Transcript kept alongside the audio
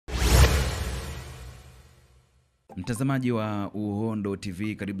Mtazamaji wa Uhondo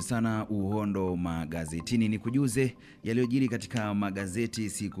TV, karibu sana Uhondo magazetini. Ni kujuze yaliyojiri katika magazeti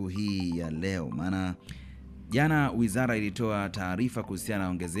siku hii ya leo. Maana jana wizara ilitoa taarifa kuhusiana na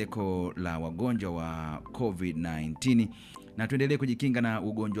ongezeko la wagonjwa wa COVID-19 na tuendelee kujikinga na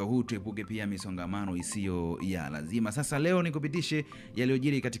ugonjwa huu, tuepuke pia misongamano isiyo ya lazima. Sasa leo nikupitishe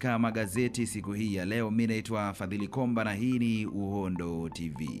yaliyojiri katika magazeti siku hii ya leo. Mimi naitwa Fadhili Komba na hii ni Uhondo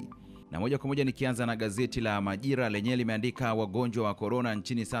TV. Na moja kwa moja nikianza na gazeti la Majira, lenyewe limeandika wagonjwa wa corona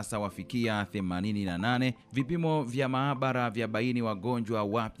nchini sasa wafikia 88, vipimo vya maabara vya baini wagonjwa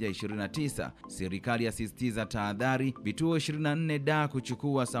wapya 29, serikali yasisitiza tahadhari, vituo 24 da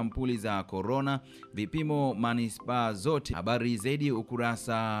kuchukua sampuli za corona, vipimo manispaa zote. Habari zaidi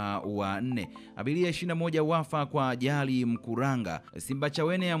ukurasa wa 4. Abiria 21 wafa kwa ajali Mkuranga,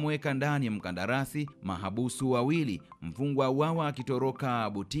 Simbachawene amweka ndani mkandarasi, mahabusu wawili, mfungwa wawa akitoroka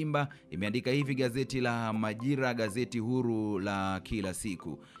Butimba. Imeandika hivi gazeti la Majira, gazeti huru la kila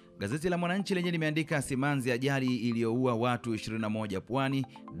siku. Gazeti la Mwananchi lenye limeandika simanzi ajali iliyoua watu 21 Pwani,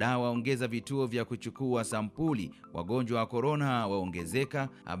 dawa ongeza vituo vya kuchukua sampuli, wagonjwa wa corona waongezeka.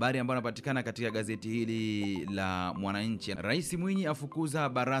 Habari ambayo inapatikana katika gazeti hili la Mwananchi. Rais Mwinyi afukuza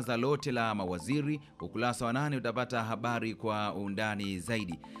baraza lote la mawaziri, ukurasa wa 8 utapata habari kwa undani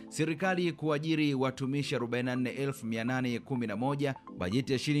zaidi. Serikali kuajiri watumishi 44,811,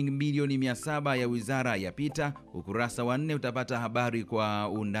 bajeti ya shilingi milioni 700 ya wizara yapita, ukurasa wa 4 utapata habari kwa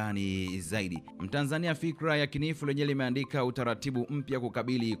undani zaidi. Mtanzania fikra ya kinifu lenye limeandika utaratibu mpya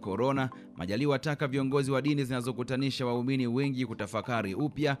kukabili corona, Majaliwa ataka viongozi wa dini zinazokutanisha waumini wengi kutafakari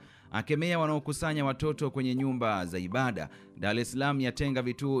upya, akemea wanaokusanya watoto kwenye nyumba za ibada. Dar es Salaam yatenga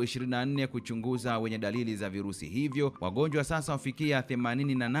vituo 24 kuchunguza wenye dalili za virusi hivyo, wagonjwa sasa wafikia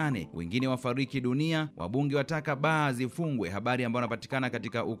 88, wengine wafariki dunia, wabunge wataka baa zifungwe. Habari ambayo inapatikana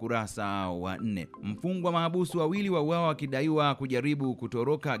katika ukurasa wa 4. Mfungwa mahabusu wawili wauawa wakidaiwa kujaribu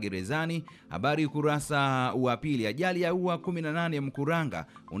kutoroka gerezani, habari ukurasa wa 2. Ajali ya ua 18 Mkuranga,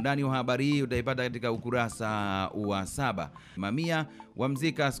 undani wa habari hii utaipata katika ukurasa wa 7. Mamia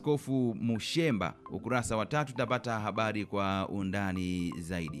wamzika Askofu Mushemba, ukurasa wa 3 utapata habari kwa undani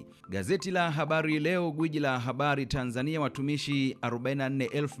zaidi. Gazeti la Habari Leo, gwiji la habari Tanzania, watumishi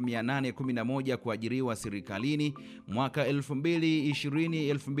 44,811 kuajiriwa serikalini mwaka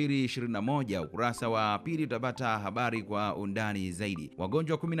 2020-2021, ukurasa wa 2 utapata habari kwa undani zaidi.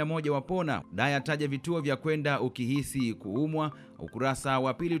 Wagonjwa 11 wapona, daya taja vituo vya kwenda ukihisi kuumwa, ukurasa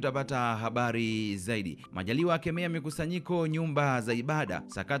wa 2 utapata habari zaidi. Majaliwa akemea mikusanyiko nyumba za ibada,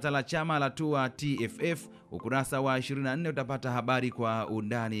 sakata la chama la tua TFF, ukurasa wa 24 utapata habari kwa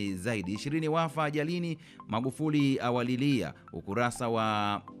undani zaidi. 20 wafa ajalini, Magufuli awalilia, ukurasa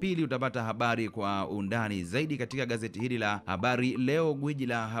wa 2 utapata habari kwa undani zaidi katika gazeti hili la Habari Leo, gwiji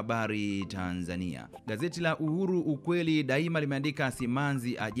la habari Tanzania. Gazeti la Uhuru ukweli daima limeandika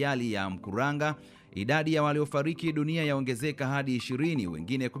simanzi ajali ya Mkuranga, idadi ya waliofariki dunia yaongezeka hadi 20,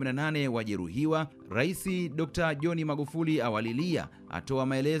 wengine 18 wajeruhiwa. Rais Dr. John Magufuli awalilia, atoa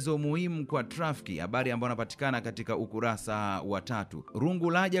maelezo muhimu kwa trafiki. Habari ambayo inapatikana katika ukurasa wa 3. Rungu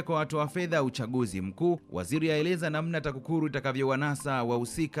Laja kwa watoa fedha uchaguzi mkuu, waziri aeleza namna TAKUKURU itakavyowanasa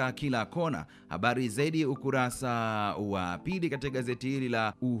wahusika kila kona. Habari zaidi ukurasa wa 2 katika gazeti hili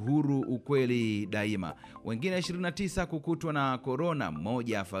la Uhuru ukweli daima. Wengine 29 kukutwa na corona,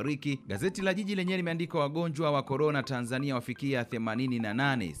 mmoja afariki. Gazeti la Jiji lenyewe limeandika wagonjwa wa corona Tanzania wafikia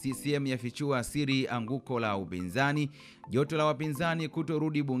 88, CCM yafichua siri anguko la upinzani, joto la wapinzani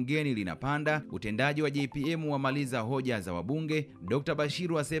kutorudi bungeni linapanda, utendaji wa JPM wamaliza hoja za wabunge, Dr.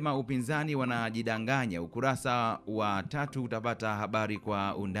 Bashiru asema upinzani wanajidanganya, ukurasa wa 3 utapata habari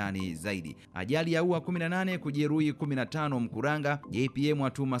kwa undani zaidi. Ajali ya ua 18 kujeruhi 15 Mkuranga, JPM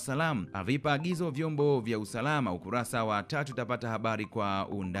atuma salamu, avipa agizo vyombo vya usalama, ukurasa wa 3 utapata habari kwa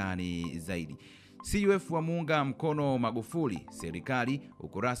undani zaidi. CUF wamuunga mkono Magufuli serikali,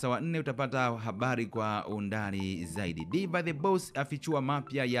 ukurasa wa 4 utapata habari kwa undani zaidi. Diva the Boss afichua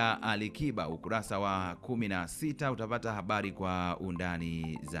mapya ya Alikiba, ukurasa wa 16 utapata habari kwa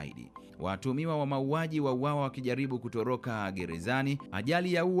undani zaidi. Watumiwa wa mauaji wauawa wakijaribu kutoroka gerezani,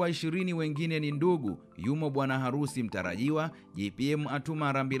 ajali ya ua 20, wengine ni ndugu, yumo bwana harusi mtarajiwa, JPM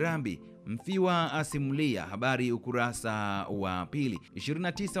atuma rambirambi, Mfiwa asimulia, habari ukurasa wa 2.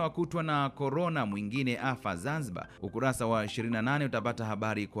 29 wakutwa na corona, mwingine afa Zanzibar, ukurasa wa 28 utapata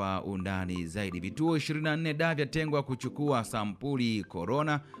habari kwa undani zaidi. Vituo 24 da vyatengwa kuchukua sampuli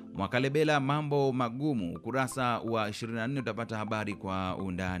corona, Mwakalebela mambo magumu, ukurasa wa 24 utapata habari kwa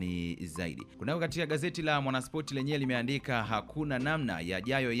undani zaidi. Kunao katika gazeti la Mwanaspoti lenyewe limeandika hakuna namna,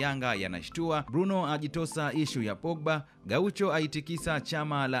 yajayo Yanga yanashtua, Bruno ajitosa ishu ya Pogba, Gaucho aitikisa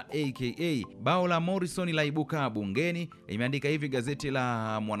chama la AKA aka bao la Morrison laibuka bungeni. Imeandika hivi gazeti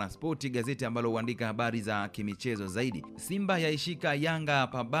la Mwanaspoti, gazeti ambalo huandika habari za kimichezo zaidi. Simba yaishika Yanga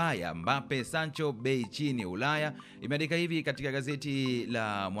pabaya, Mbappe Sancho bei chini Ulaya. Imeandika hivi katika gazeti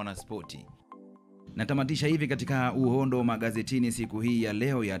la Mwanaspoti. Natamatisha hivi katika Uhondo magazetini siku hii ya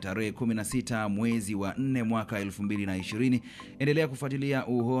leo ya tarehe 16 mwezi wa 4 mwaka 2020. Endelea kufuatilia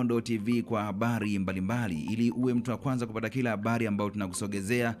Uhondo TV kwa habari mbalimbali ili uwe mtu wa kwanza kupata kila habari ambayo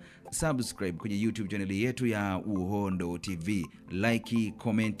tunakusogezea. Subscribe kwenye YouTube channel yetu ya Uhondo TV, like,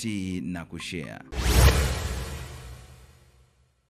 komenti na kushare.